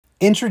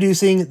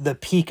Introducing the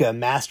Pica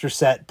Master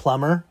Set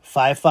Plumber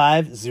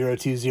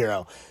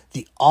 55020,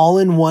 the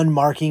all-in-one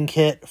marking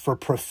kit for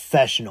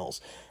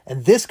professionals.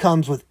 And this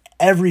comes with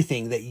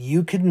everything that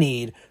you could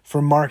need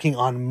for marking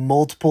on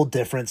multiple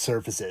different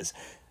surfaces.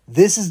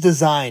 This is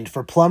designed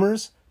for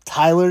plumbers,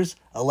 tilers,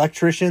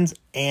 electricians,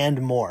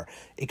 and more.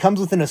 It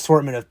comes with an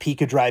assortment of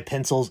Pica dry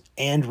pencils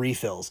and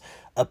refills,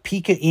 a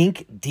Pica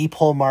ink deep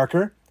hole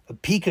marker, a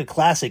Pica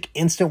classic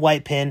instant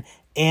white pen,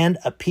 and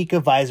a Pica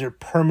visor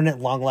permanent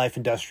long life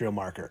industrial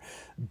marker,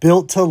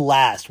 built to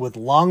last with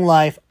long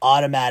life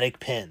automatic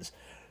pens.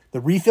 The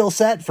refill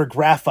set for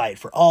graphite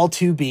for all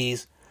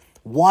 2Bs,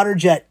 water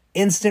jet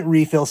instant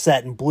refill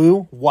set in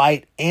blue,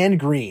 white, and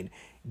green.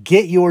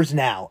 Get yours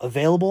now,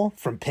 available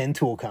from Pen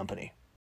Tool Company.